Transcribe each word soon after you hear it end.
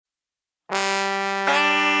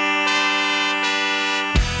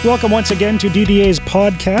Welcome once again to DDA's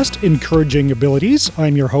podcast, Encouraging Abilities.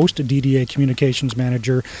 I'm your host, DDA Communications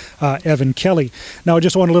Manager, Evan Kelly. Now, I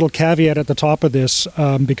just want a little caveat at the top of this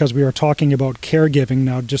because we are talking about caregiving.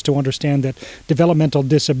 Now, just to understand that Developmental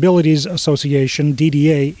Disabilities Association,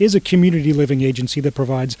 DDA, is a community living agency that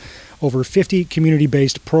provides over 50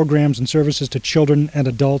 community-based programs and services to children and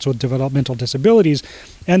adults with developmental disabilities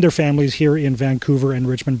and their families here in Vancouver and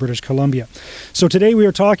Richmond, British Columbia. So today we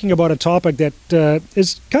are talking about a topic that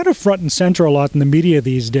is kind of front and center a lot in the media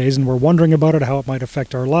these days, and we're wondering about it, how it might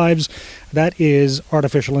affect our lives. That is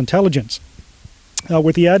artificial intelligence.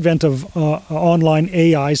 With the advent of online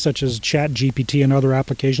AI, such as ChatGPT and other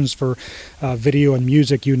applications for video and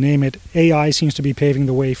music, you name it, AI seems to be paving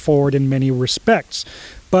the way forward in many respects.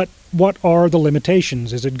 But what are the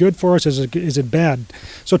limitations? Is it good for us? Is it bad?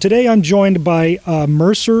 So today I'm joined by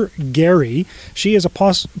Mercer Gary. She is a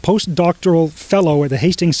postdoctoral fellow at the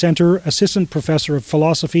Hastings Center, assistant professor of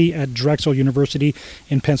philosophy at Drexel University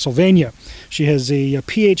in Pennsylvania. She has a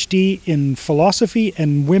PhD in philosophy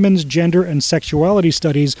and women's gender and sexuality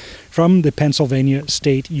studies from the Pennsylvania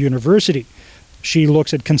State University. She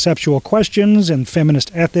looks at conceptual questions and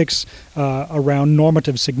feminist ethics around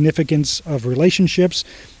normative significance of relationships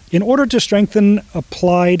in order to strengthen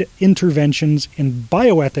applied interventions in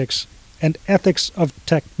bioethics and ethics of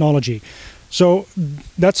technology. So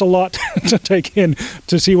that's a lot to take in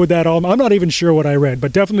to see what that all... I'm not even sure what I read,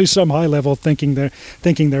 but definitely some high-level thinking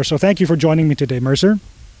there. So thank you for joining me today, Mercer.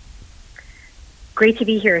 Great to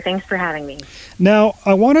be here. Thanks for having me. Now,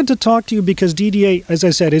 I wanted to talk to you because DDA, as I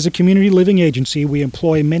said, is a community living agency. We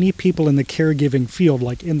employ many people in the caregiving field,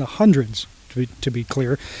 like in the hundreds, to be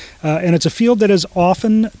clear. And it's a field that is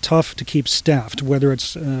often tough to keep staffed, whether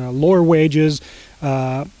it's lower wages,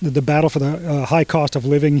 the battle for the high cost of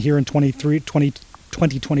living here in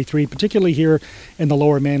 2023, particularly here in the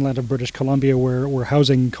lower mainland of British Columbia, where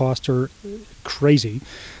housing costs are crazy.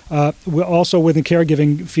 We also, within the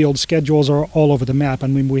caregiving field, schedules are all over the map. I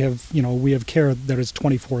mean, we have care that is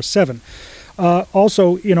 24/7.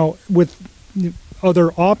 Also, with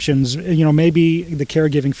other options, maybe the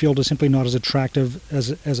caregiving field is simply not as attractive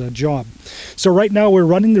as a job. So right now we're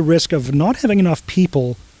running the risk of not having enough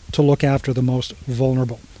people to look after the most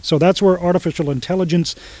vulnerable. So that's where artificial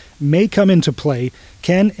intelligence may come into play.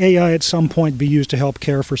 Can AI at some point be used to help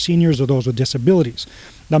care for seniors or those with disabilities?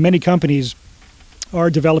 Now, many companies are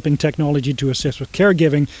developing technology to assist with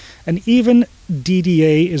caregiving, and even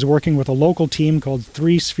DDA is working with a local team called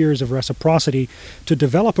 3 Spheres of Reciprocity to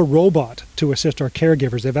develop a robot to assist our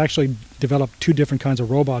caregivers. They've actually developed 2 different kinds of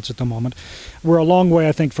robots at the moment. We're a long way,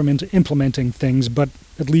 I think, from implementing things, but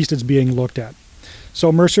at least it's being looked at.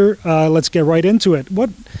 So, Mercer, let's get right into it.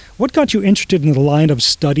 What got you interested in the line of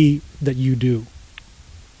study that you do?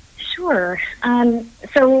 Sure.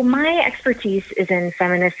 So my expertise is in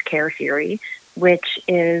feminist care theory, which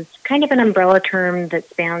is kind of an umbrella term that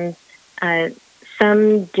spans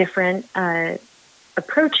some different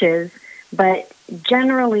approaches, but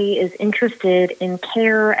generally is interested in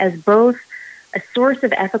care as both a source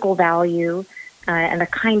of ethical value and a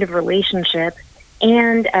kind of relationship,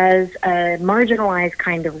 and as a marginalized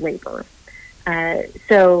kind of labor.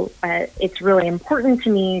 So it's really important to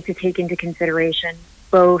me to take into consideration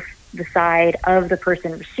both the side of the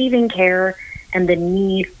person receiving care and the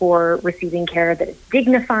need for receiving care that is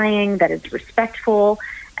dignifying, that is respectful,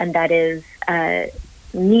 and that is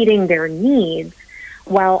meeting their needs,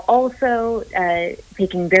 while also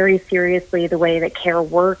taking very seriously the way that care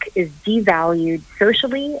work is devalued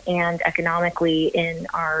socially and economically in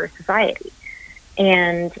our society,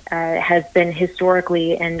 and has been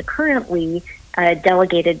historically and currently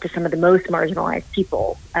delegated to some of the most marginalized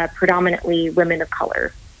people, predominantly women of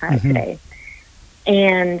color today.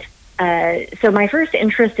 And so my first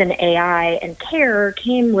interest in AI and care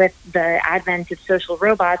came with the advent of social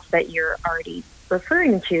robots that you're already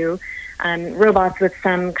referring to, robots with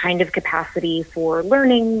some kind of capacity for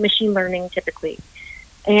learning, machine learning typically.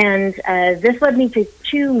 And this led me to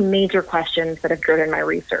 2 major questions that have driven my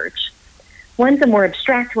research. One's a more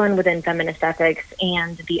abstract one within feminist ethics,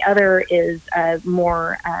 and the other is a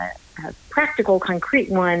more practical, concrete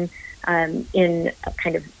one in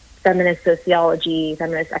kind of feminist sociology,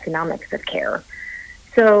 feminist economics of care.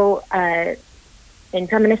 So in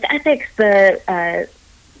feminist ethics, the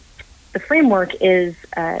framework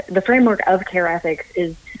of care ethics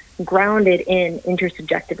is grounded in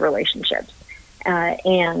intersubjective relationships,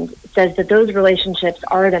 and says that those relationships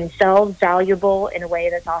are themselves valuable in a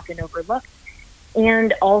way that's often overlooked,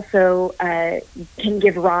 and also can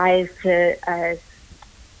give rise to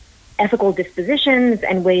ethical dispositions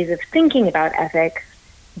and ways of thinking about ethics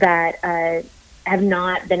that have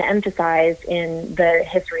not been emphasized in the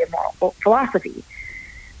history of moral philosophy.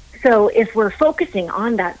 So if we're focusing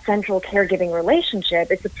on that central caregiving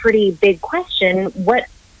relationship, it's a pretty big question.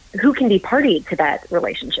 Who can be party to that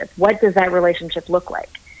relationship? What does that relationship look like?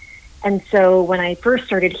 And so when I first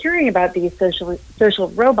started hearing about these social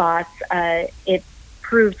robots, it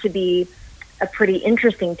proved to be a pretty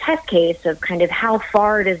interesting test case of kind of how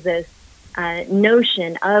far does this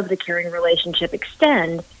notion of the caring relationship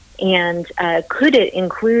extend, and could it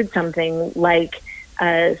include something like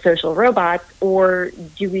social robots, or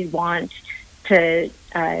do we want to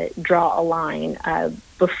draw a line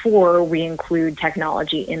before we include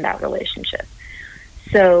technology in that relationship?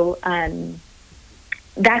 So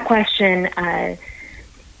that question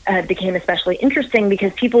became especially interesting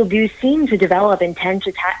because people do seem to develop intense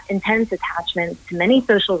attachments to many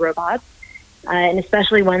social robots, and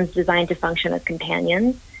especially ones designed to function as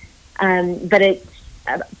companions. But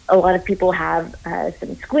a lot of people have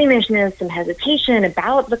some squeamishness, some hesitation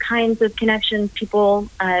about the kinds of connections people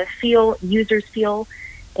users feel.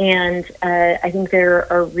 And I think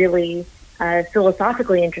there are really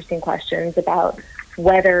philosophically interesting questions about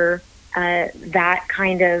whether that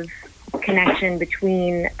kind of connection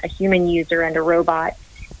between a human user and a robot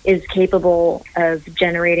is capable of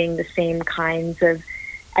generating the same kinds of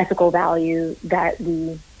ethical value that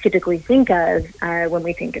we typically think of when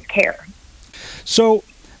we think of care. So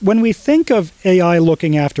when we think of AI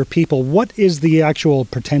looking after people, what is the actual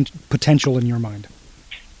potential in your mind?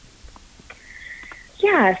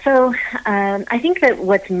 Yeah, so I think that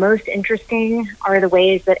what's most interesting are the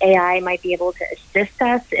ways that AI might be able to assist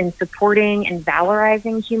us in supporting and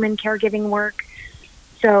valorizing human caregiving work.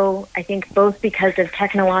 So I think both because of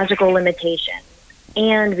technological limitations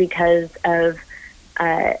and because of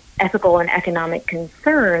ethical and economic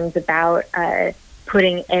concerns about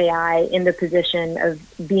putting AI in the position of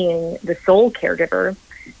being the sole caregiver,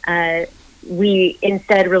 we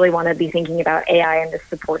instead really want to be thinking about AI in this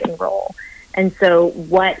supporting role. And so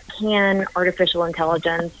what can artificial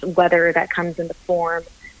intelligence, whether that comes in the form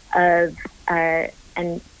of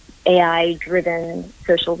an AI-driven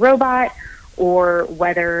social robot, or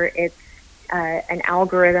whether it's an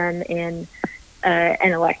algorithm in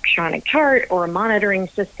an electronic chart or a monitoring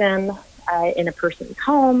system in a person's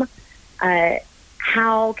home,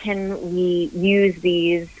 how can we use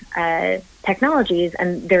these technologies,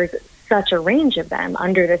 and there's such a range of them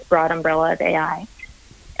under this broad umbrella of AI,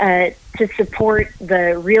 to support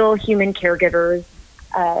the real human caregivers,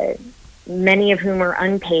 many of whom are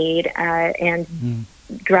unpaid and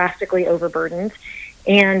drastically overburdened,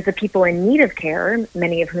 and the people in need of care,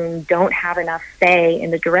 many of whom don't have enough say in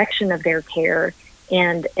the direction of their care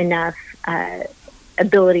and enough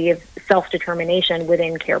ability of self-determination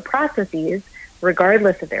within care processes,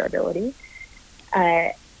 regardless of their ability.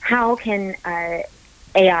 How can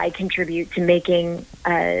AI contribute to making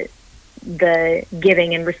the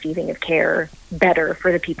giving and receiving of care better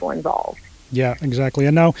for the people involved? Yeah, exactly.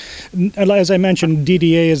 And now, as I mentioned,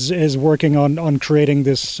 DDA is working on creating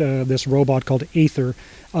this robot called Aether.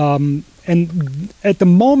 And at the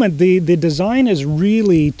moment, the design is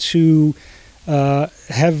really to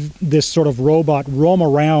have this sort of robot roam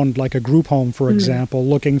around like a group home, for example,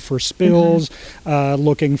 looking for spills,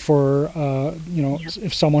 looking for,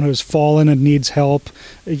 if someone who's fallen and needs help,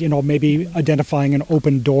 maybe identifying an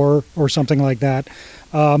open door or something like that.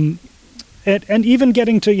 And even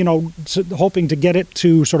getting to, hoping to get it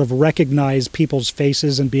to sort of recognize people's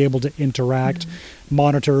faces and be able to interact,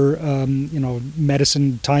 monitor,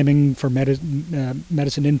 medicine timing for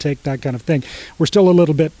medicine intake, that kind of thing. We're still a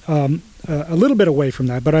little bit away from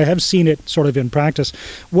that, but I have seen it sort of in practice.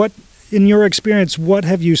 What, in your experience, what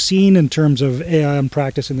have you seen in terms of AI in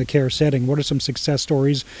practice in the care setting? What are some success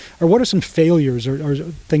stories, or what are some failures or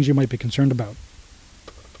things you might be concerned about?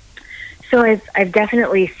 So I've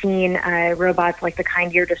definitely seen robots like the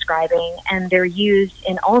kind you're describing, and they're used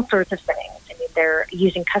in all sorts of settings. I mean, they're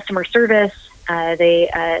using customer service. They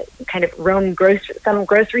kind of roam some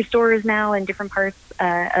grocery stores now in different parts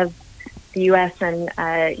of the U.S. and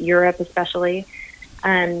Europe, especially.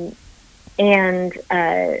 And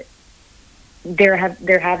there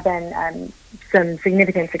have been some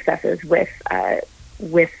significant successes with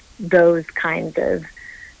those kinds of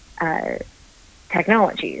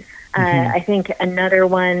technologies. I think another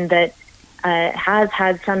one that has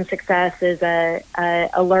had some success is a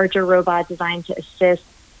larger robot designed to assist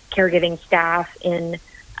caregiving staff in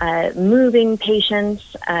moving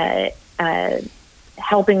patients,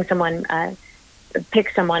 helping someone pick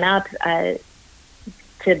someone up to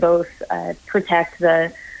both protect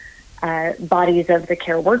the bodies of the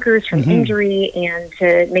care workers from injury, and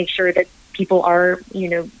to make sure that people are,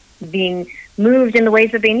 being moved in the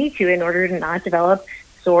ways that they need to in order to not develop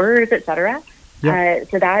sores, et cetera. Yeah.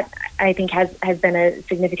 So that, I think, has been a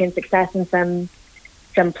significant success in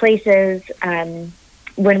some places.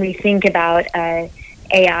 When we think about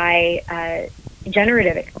AI,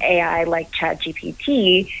 generative AI like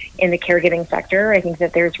ChatGPT in the caregiving sector, I think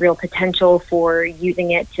that there's real potential for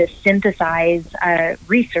using it to synthesize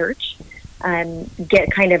research,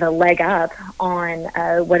 get kind of a leg up on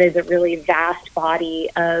what is a really vast body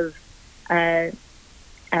of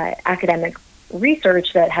academic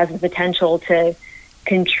research that has the potential to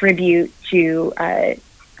contribute to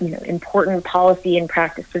important policy and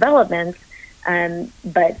practice developments,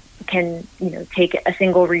 but can take a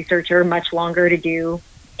single researcher much longer to do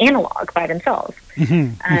analog by themselves.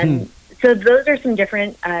 So those are some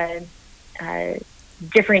different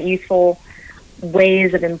useful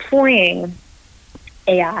ways of employing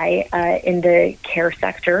AI in the care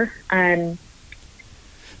sector.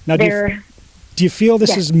 Now, do you feel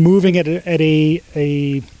this is moving at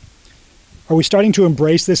a? Are we starting to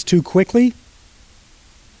embrace this too quickly?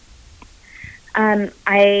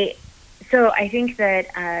 I think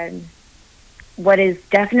that what is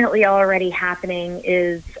definitely already happening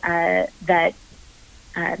is that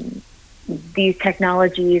these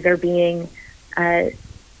technologies are being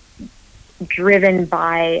driven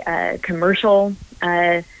by commercial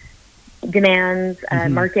demands,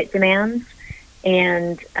 market demands,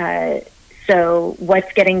 and so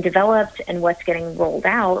what's getting developed and what's getting rolled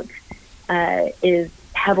out is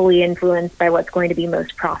heavily influenced by what's going to be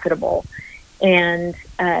most profitable. And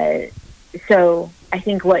so I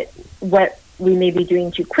think what we may be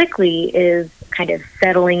doing too quickly is kind of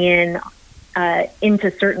settling in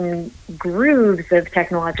into certain grooves of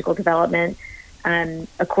technological development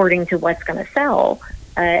according to what's going to sell,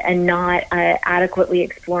 and not adequately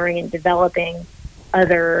exploring and developing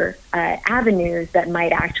other avenues that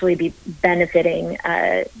might actually be benefiting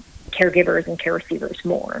caregivers and care receivers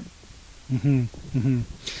more.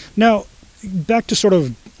 Now, back to sort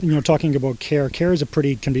of talking about care. Care is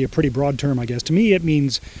can be a pretty broad term, I guess. To me, it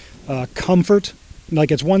means comfort. Like,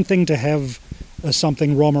 it's one thing to have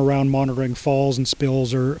something roam around monitoring falls and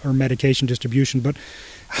spills or medication distribution, but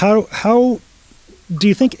how do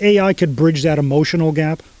you think AI could bridge that emotional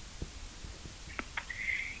gap?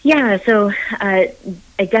 Yeah, so I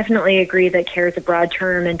definitely agree that care is a broad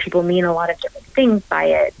term and people mean a lot of different things by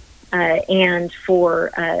it. And for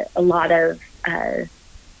a lot of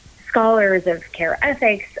scholars of care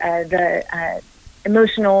ethics, the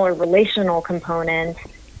emotional or relational component,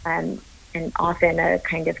 and often a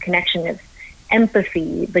kind of connection of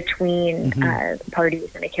empathy between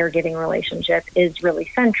parties in a caregiving relationship is really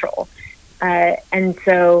central. And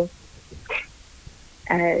so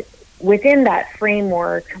within that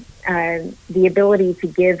framework, the ability to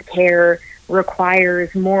give care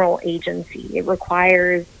requires moral agency. It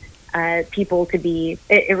requires people to be,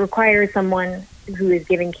 it requires someone who is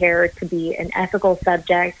giving care to be an ethical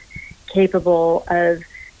subject, capable of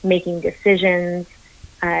making decisions,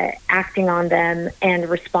 acting on them, and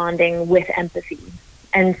responding with empathy.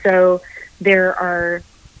 And so there are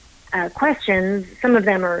questions. Some of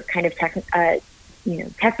them are kind of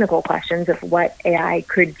technical questions of what AI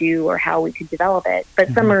could do or how we could develop it. But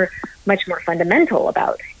some are much more fundamental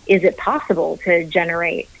about, is it possible to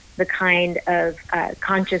generate the kind of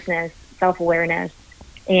consciousness, self-awareness,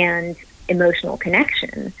 and emotional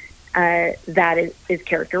connection that is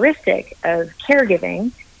characteristic of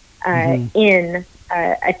caregiving in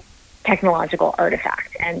a technological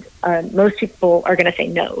artifact. And most people are going to say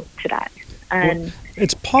no to that. Well,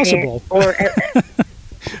 it's possible.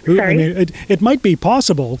 Sorry? I mean, it might be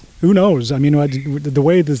possible. Who knows? I mean, the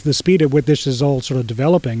way the speed at which this is all sort of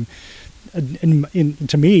developing,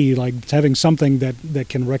 to me, like, having something that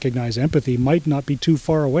can recognize empathy might not be too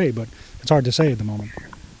far away, but it's hard to say at the moment.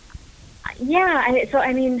 Yeah, it's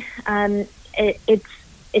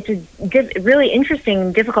a really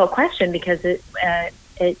interesting, difficult question, because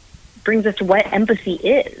it brings us to what empathy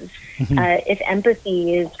is. If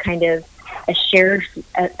empathy is kind of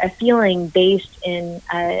a feeling based in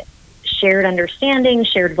shared understanding,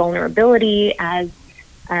 shared vulnerability, as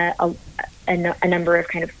a number of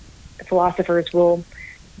kind of philosophers will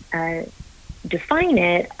define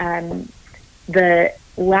it, the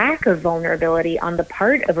lack of vulnerability on the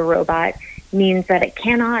part of a robot means that it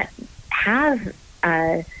cannot have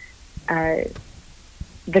the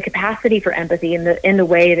capacity for empathy in the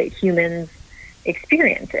way that humans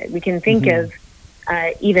experience it. We can think of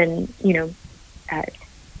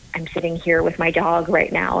I'm sitting here with my dog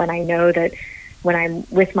right now, and I know that when I'm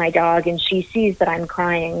with my dog and she sees that I'm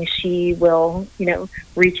crying, she will,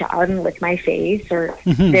 reach out and lick my face. Or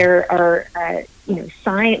there are,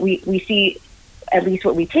 we see at least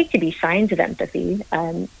what we take to be signs of empathy,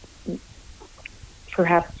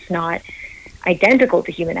 perhaps not identical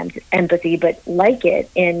to human empathy, but like it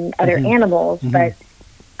in other animals. But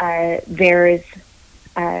there's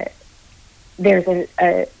a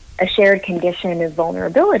shared condition of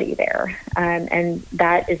vulnerability there, and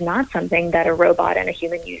that is not something that a robot and a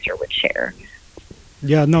human user would share.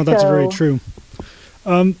 Yeah, no, that's very true.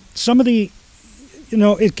 Some of the, and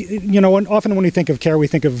often when we think of care, we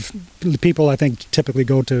think of people, I think, typically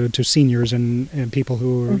go to seniors and people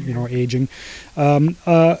who are, aging.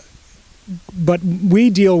 But we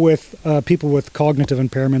deal with people with cognitive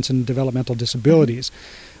impairments and developmental disabilities.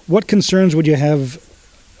 What concerns would you have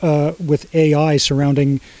with AI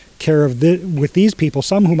surrounding care with these people,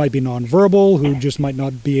 some who might be nonverbal, who just might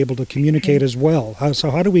not be able to communicate as well? So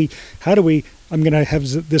how do we, I'm going to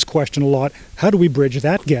have this question a lot, how do we bridge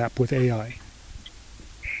that gap with AI?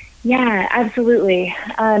 Yeah, absolutely.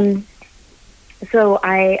 So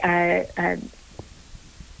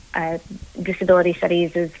disability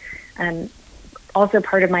studies is also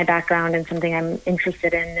part of my background and something I'm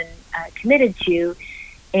interested in and committed to.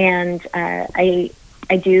 And I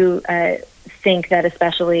do think that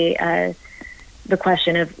especially the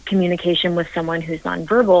question of communication with someone who's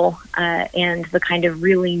nonverbal and the kind of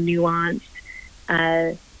really nuanced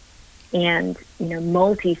and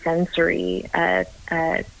multi-sensory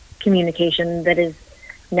communication that is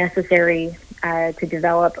necessary to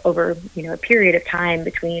develop over a period of time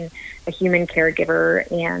between a human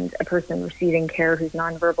caregiver and a person receiving care who's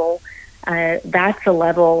nonverbal. That's a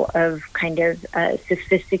level of kind of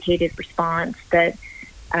sophisticated response that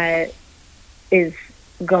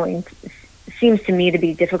seems to me to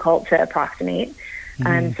be difficult to approximate.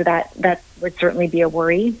 So that would certainly be a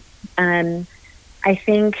worry. I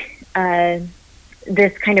think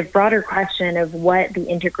this kind of broader question of what the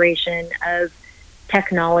integration of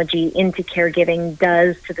technology into caregiving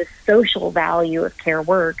does to the social value of care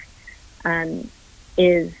work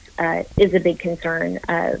is a big concern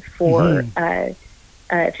for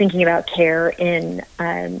thinking about care in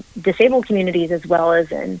disabled communities as well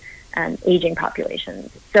as in aging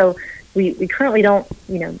populations. So we currently don't,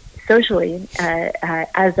 socially,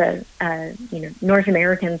 as a North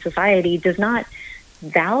American society, does not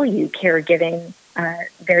value caregiving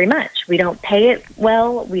very much. We don't pay it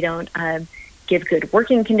well. We don't give good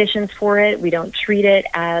working conditions for it. We don't treat it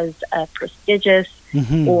as a prestigious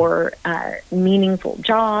or meaningful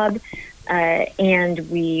job, and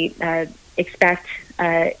we expect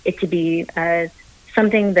it to be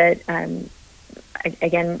something that,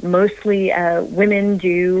 again, mostly women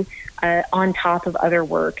do on top of other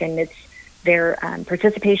work, and it's their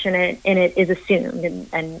participation in it is assumed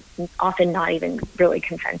and often not even really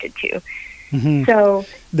consented to. So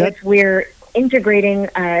if we're integrating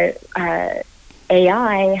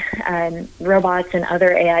AI, robots and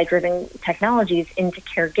other AI-driven technologies into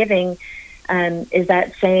caregiving, is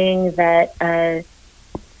that saying that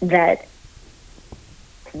that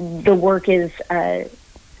the work is of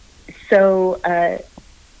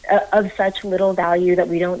such little value that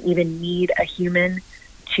we don't even need a human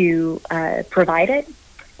to provide it?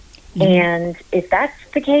 And if that's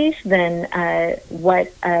the case, then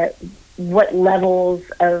what levels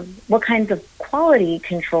of, what kinds of quality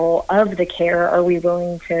control of the care are we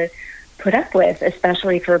willing to put up with,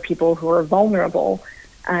 especially for people who are vulnerable?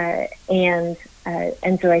 And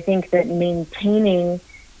so I think that maintaining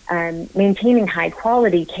high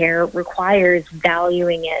quality care requires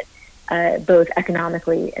valuing it both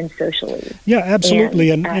economically and socially. Yeah,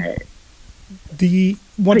 absolutely. And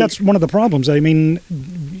that's one of the problems. I mean,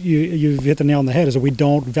 you've hit the nail on the head, is that we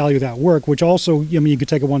don't value that work, which also, you could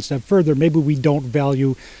take it one step further. Maybe we don't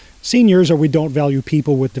value seniors, or we don't value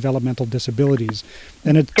people with developmental disabilities.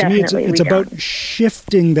 And to me, it's about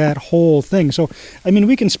shifting that whole thing. So, I mean,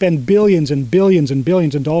 we can spend billions and billions and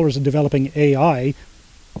billions of dollars in developing AI,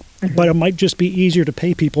 but it might just be easier to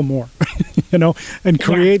pay people more, and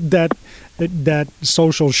create that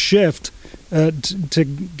social shift to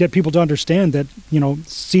get people to understand that,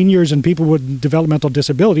 seniors and people with developmental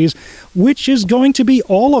disabilities, which is going to be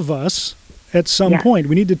all of us at some point,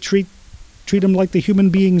 we need to treat them like the human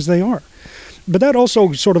beings they are. But that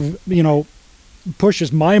also sort of,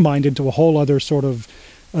 pushes my mind into a whole other sort of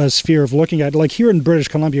sphere of looking at, like here in British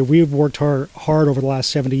Columbia, we've worked hard over the last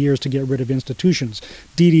 70 years to get rid of institutions.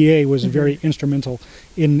 DDA was very instrumental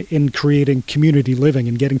in creating community living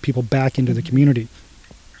and getting people back into the community.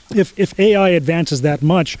 If AI advances that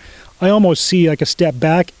much, I almost see like a step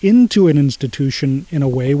back into an institution in a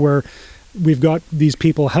way where we've got these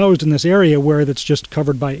people housed in this area where that's just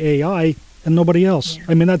covered by AI and nobody else. Yeah.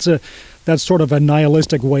 I mean, that's sort of a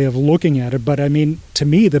nihilistic way of looking at it, but I mean, to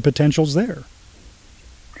me, the potential's there.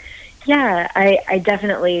 Yeah, I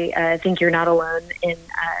definitely think you're not alone in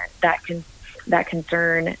that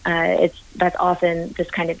concern. That's often this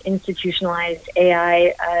kind of institutionalized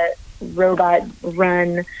AI robot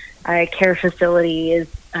run care facility is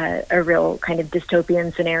a real kind of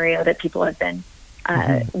dystopian scenario that people have been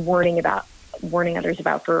warning others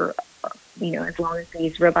about for as long as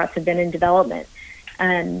these robots have been in development.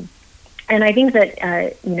 And I think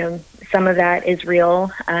that some of that is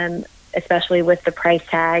real. Especially with the price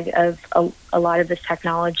tag of a lot of this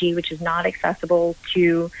technology, which is not accessible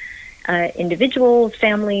to individuals,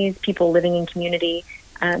 families, people living in community,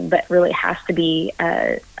 but really has to be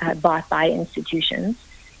bought by institutions.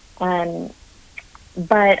 But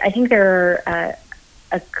I think there are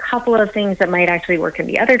a couple of things that might actually work in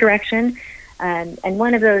the other direction. And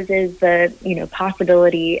one of those is the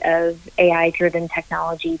possibility of AI-driven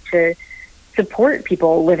technology to support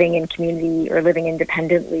people living in community or living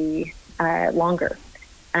independently longer.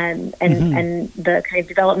 And the kind of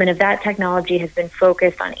development of that technology has been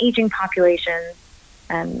focused on aging populations,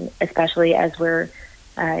 especially as we're,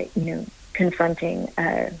 confronting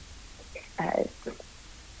a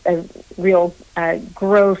real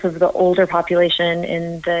growth of the older population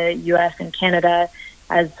in the U.S. and Canada,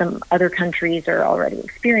 as some other countries are already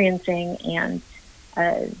experiencing, and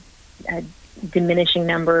a diminishing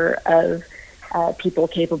number of people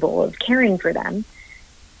capable of caring for them.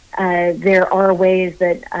 There are ways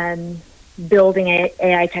that building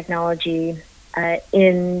AI technology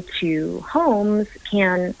into homes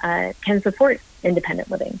can support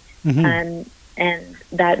independent living, and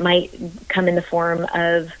that might come in the form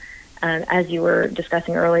of, as you were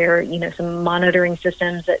discussing earlier, some monitoring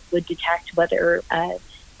systems that would detect whether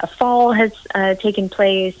a fall has taken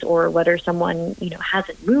place or whether someone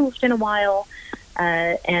hasn't moved in a while,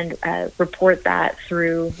 and report that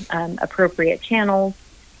through appropriate channels.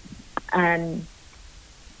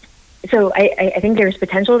 So I think there's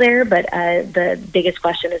potential there, but the biggest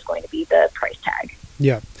question is going to be the price tag.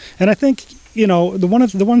 Yeah, and I think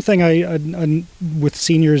the one thing I with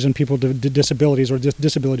seniors and people with disabilities or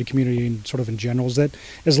disability community and sort of in general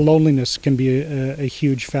is loneliness can be a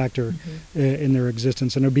huge factor in their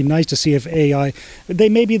existence, and it'd be nice to see if AI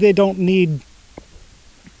they don't need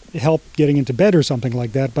help getting into bed or something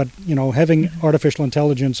like that, but having artificial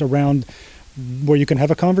intelligence around where you can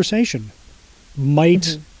have a conversation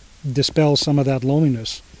might dispel some of that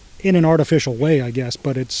loneliness in an artificial way, I guess,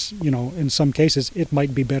 but it's in some cases it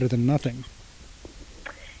might be better than nothing.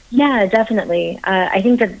 Yeah, definitely. I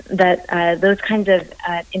think that those kinds of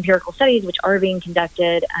empirical studies, which are being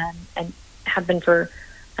conducted and have been for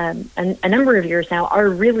a number of years now, are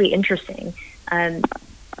really interesting.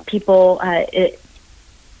 People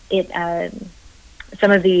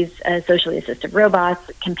some of these socially assistive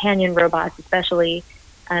robots, companion robots especially,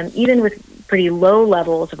 even with pretty low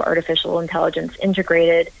levels of artificial intelligence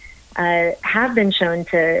integrated, have been shown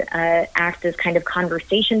to act as kind of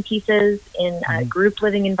conversation pieces in group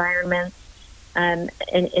living environments,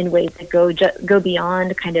 in ways that go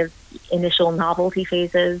beyond kind of initial novelty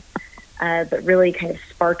phases, but really kind of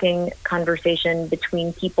sparking conversation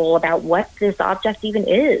between people about what this object even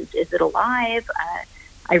is. Is it alive?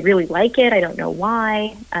 I really like it. I don't know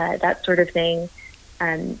why, that sort of thing.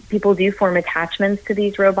 People do form attachments to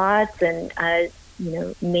these robots and,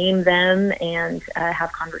 name them and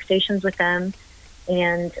have conversations with them.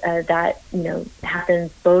 And that,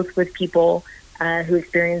 happens both with people who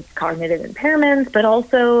experience cognitive impairments, but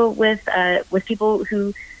also with people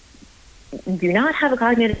who do not have a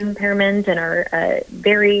cognitive impairment and are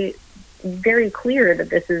very, very clear that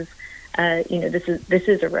this is this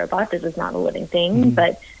is a robot. This is not a living thing,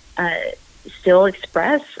 but still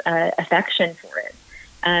express affection for it.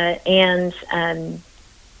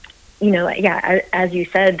 As you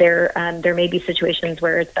said, there may be situations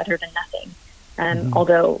where it's better than nothing.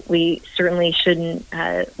 Although we certainly shouldn't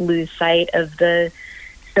lose sight of the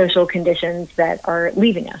social conditions that are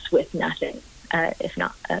leaving us with nothing, if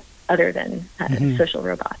not other than social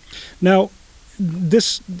robots. Now,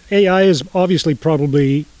 this AI is obviously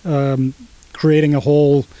probably creating a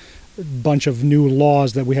whole bunch of new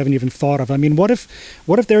laws that we haven't even thought of. I mean, what if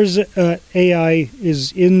there's AI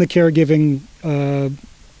is in the caregiving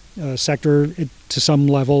sector to some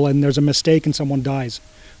level, and there's a mistake and someone dies?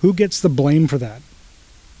 Who gets the blame for that?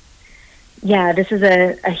 Yeah, this is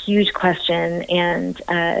a huge question, and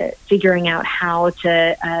figuring out how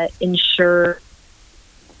to ensure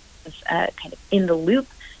kind of in the loop,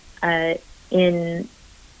 in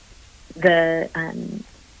the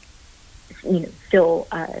still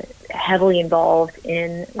heavily involved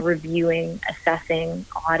in reviewing, assessing,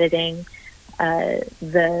 auditing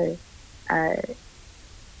the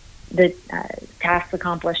tasks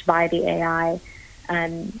accomplished by the AI,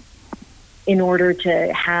 in order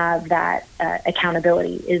to have that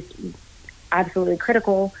accountability is absolutely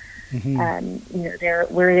critical.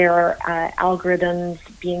 Where there are algorithms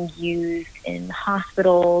being used in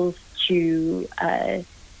hospitals to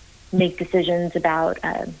make decisions about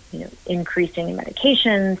increasing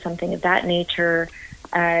medication, something of that nature.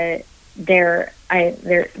 There's a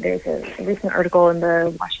recent article in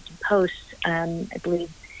the Washington Post, I believe,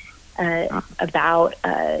 about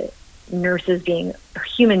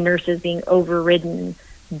human nurses being overridden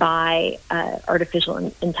by artificial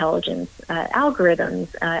intelligence algorithms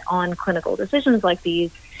on clinical decisions like these,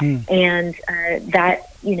 and that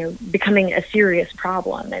becoming a serious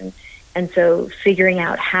problem, and so figuring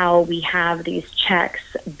out how we have these checks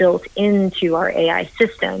built into our AI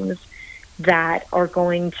systems that are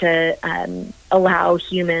going to allow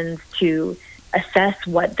humans to assess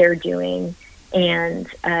what they're doing and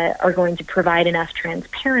are going to provide enough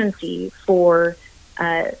transparency for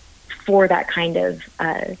that kind of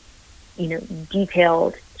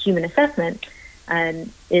detailed human assessment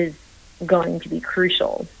is going to be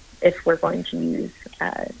crucial if we're going to use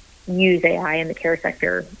AI in the care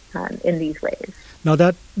sector in these ways. Now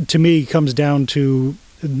that to me comes down to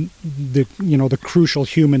the crucial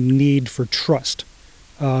human need for trust.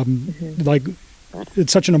 Like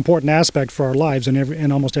it's such an important aspect for our lives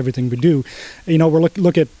and almost everything we do. We're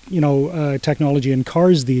look at technology in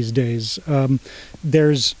cars these days.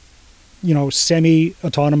 There's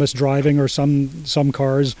semi-autonomous driving, or some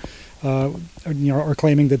cars are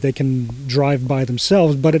claiming that they can drive by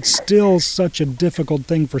themselves, but it's still such a difficult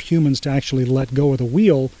thing for humans to actually let go of the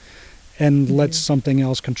wheel and let something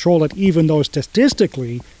else control it, even though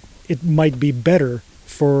statistically it might be better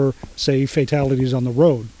for, say, fatalities on the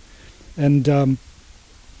road. And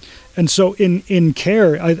so in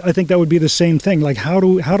care, I think that would be the same thing. Like how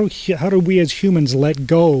do we as humans let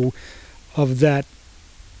go of that?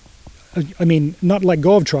 I mean, not let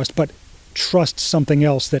go of trust, but trust something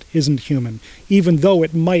else that isn't human, even though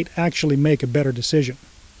it might actually make a better decision.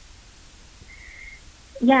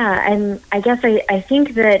 Yeah, and I guess I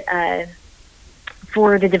think that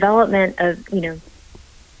for the development of,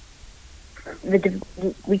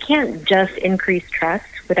 we can't just increase trust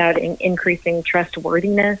without increasing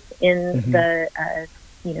trustworthiness in the,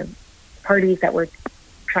 parties that we're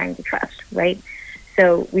trying to trust, right?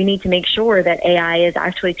 So we need to make sure that AI is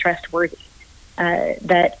actually trustworthy,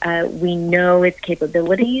 that we know its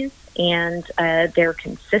capabilities and they're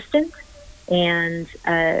consistent and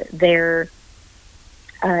they're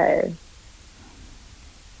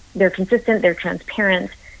consistent, they're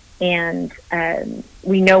transparent, and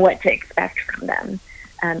we know what to expect from them.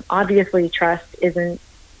 Obviously, trust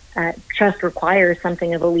requires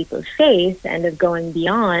something of a leap of faith and of going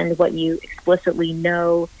beyond what you explicitly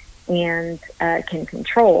know and can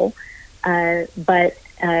control. But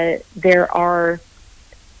there are,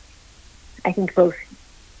 I think, both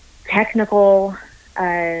technical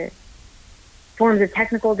forms of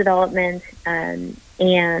technical development and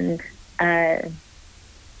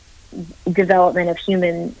development of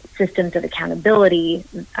human systems of accountability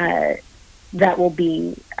that will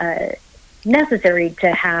be necessary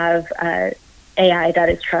to have AI that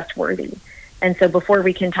is trustworthy. And so before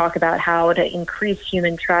we can talk about how to increase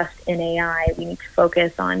human trust in AI, we need to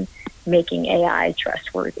focus on making AI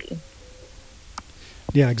trustworthy.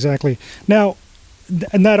 Yeah, exactly. Now,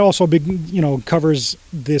 and that also covers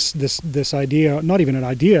this idea, not even an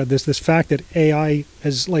idea, this fact that AI,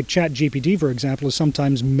 as like ChatGPT, for example, has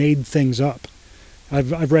sometimes made things up.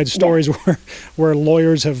 I've read stories where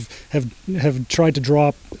lawyers have tried to draw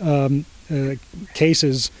up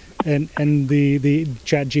cases, and the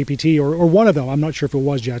ChatGPT or one of them, I'm not sure if it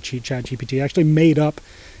was ChatGPT, actually made up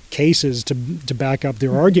cases to back up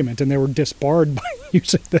their argument, and they were disbarred by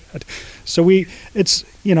using that. So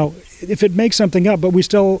if it makes something up, but we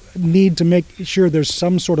still need to make sure there's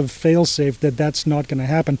some sort of fail-safe that's not going to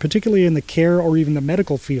happen, particularly in the care or even the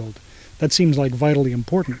medical field. That seems like vitally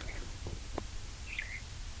important.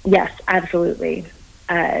 Yes, absolutely.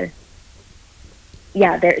 So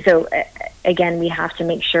again, we have to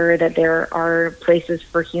make sure that there are places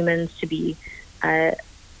for humans to be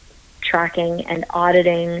tracking and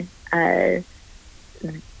auditing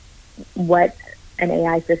what an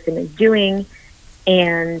AI system is doing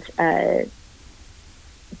and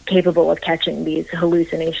capable of catching these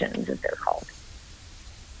hallucinations, as they're called.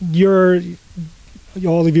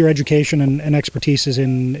 All of your education and expertise is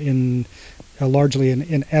in largely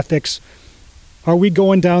in ethics. Are we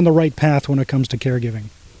going down the right path when it comes to caregiving?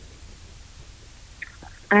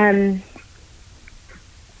 I'm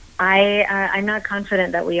not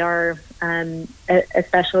confident that we are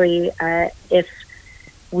especially if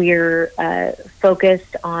we're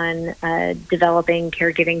focused on developing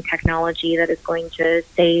caregiving technology that is going to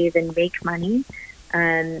save and make money,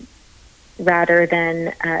 rather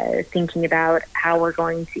than thinking about how we're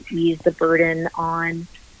going to ease the burden on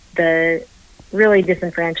the really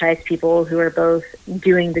disenfranchised people who are both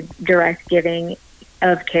doing the direct giving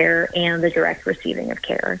of care and the direct receiving of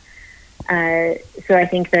care. So I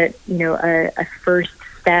think that, a first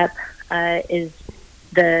step is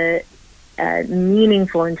the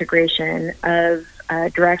meaningful integration of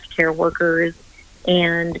direct care workers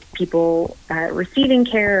and people receiving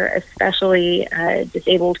care, especially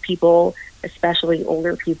disabled people, especially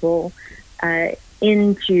older people,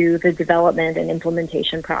 into the development and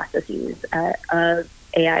implementation processes of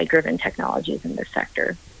AI-driven technologies in this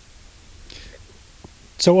sector.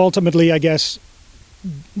 So ultimately, I guess,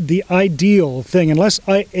 the ideal thing, unless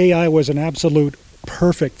AI was an absolute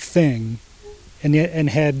perfect thing and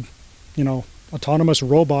had, autonomous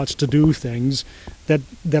robots to do things, that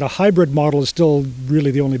a hybrid model is still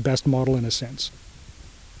really the only best model in a sense.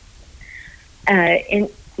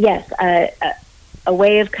 Yes, a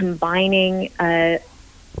way of combining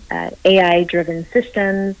AI-driven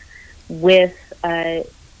systems with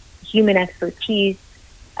human expertise,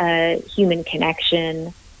 human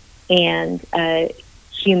connection, and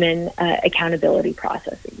human accountability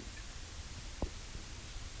processes.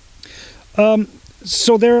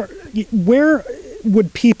 So where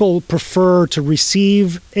would people prefer to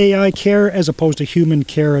receive AI care as opposed to human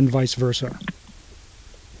care and vice versa?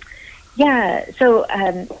 Yeah, so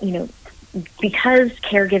because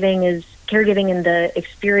caregiving and the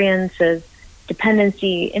experience of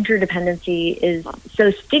dependency, interdependency is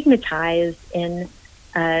so stigmatized in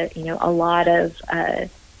a lot of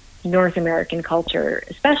North American culture,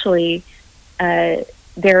 especially,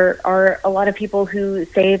 there are a lot of people who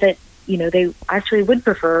say that they actually would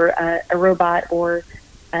prefer a robot or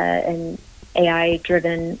an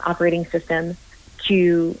AI-driven operating system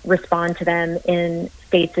to respond to them in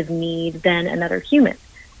states of need than another human.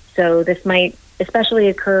 So this might especially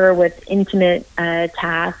occur with intimate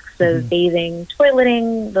tasks of bathing,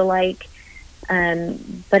 toileting, the like,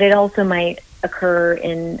 but it also might occur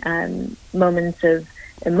in moments of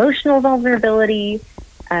emotional vulnerability,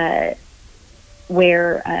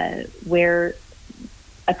 where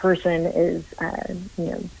a person is,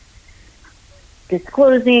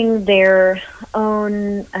 disclosing their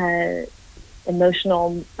own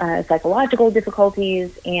emotional, psychological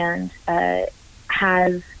difficulties, and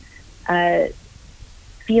has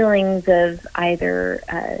feelings of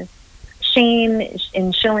either shame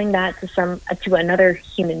in showing that to another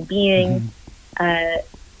human being,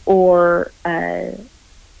 or an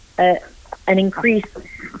increased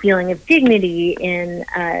feeling of dignity in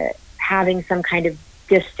having some kind of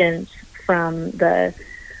distance from the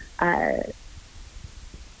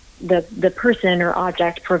person or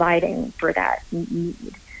object providing for that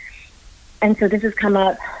need. And so this has come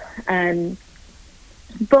up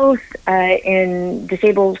both in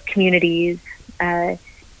disabled communities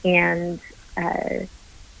and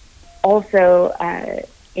also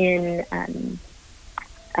in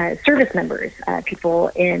service members, people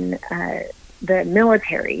in the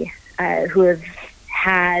military who have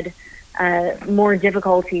had more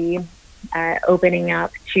difficulty opening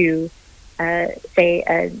up to, say,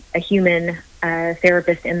 a human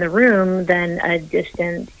therapist in the room than a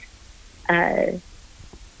distant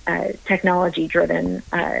technology-driven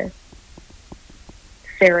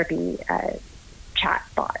therapy chat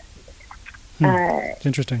bot. It's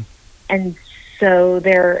interesting. And so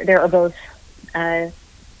there are both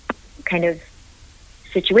kind of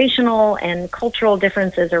situational and cultural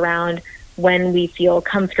differences around when we feel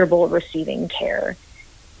comfortable receiving care.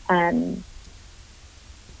 And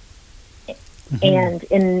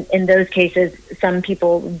in those cases, some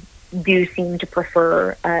people do seem to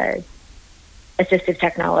prefer assistive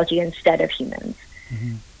technology instead of humans.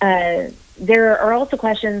 There are also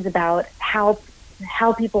questions about how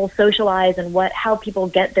people socialize and how people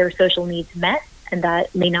get their social needs met, and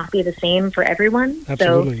that may not be the same for everyone.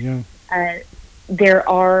 Absolutely, so, there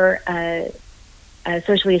are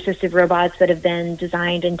socially assistive robots that have been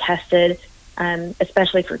designed and tested,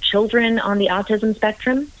 especially for children on the autism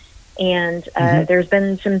spectrum, and there's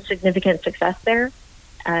been some significant success there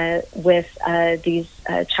with these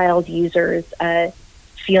child users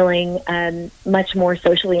feeling much more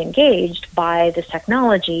socially engaged by this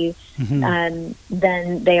technology than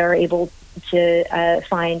they are able to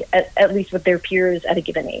find, at least with their peers at a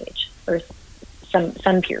given age, or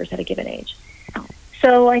some peers at a given age.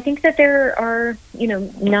 So I think that there are,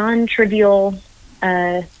 non-trivial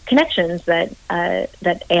connections that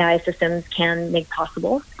AI systems can make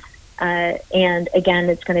possible. And again,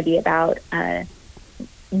 it's going to be about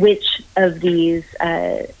which of these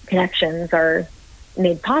connections are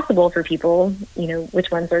made possible for people,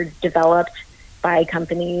 which ones are developed by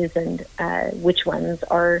companies and which ones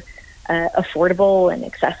are affordable and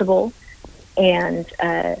accessible, and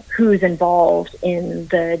who's involved in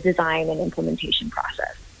the design and implementation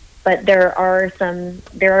process. But there are some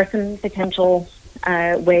potential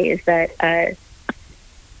ways that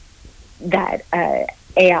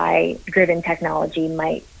AI-driven technology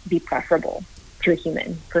might be preferable to a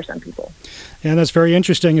human for some people. And that's very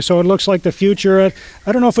interesting. So it looks like the future,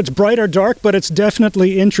 I don't know if it's bright or dark, but it's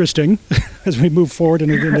definitely interesting as we move forward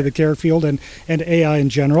into the care field and AI in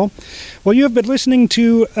general. Well, you have been listening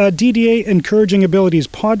to DDA Encouraging Abilities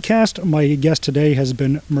podcast. My guest today has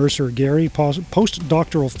been Mercer Gary,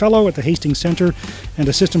 postdoctoral fellow at the Hastings Center and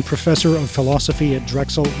assistant professor of philosophy at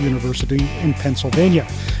Drexel University in Pennsylvania.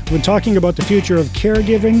 We've been talking about the future of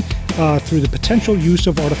caregiving through the potential use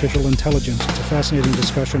of artificial intelligence. It's a fascinating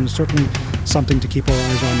discussion, certainly something to keep our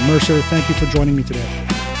eyes on. Mercer, thank you for joining me today.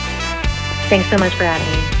 Thanks so much for having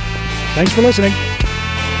me. Thanks for listening.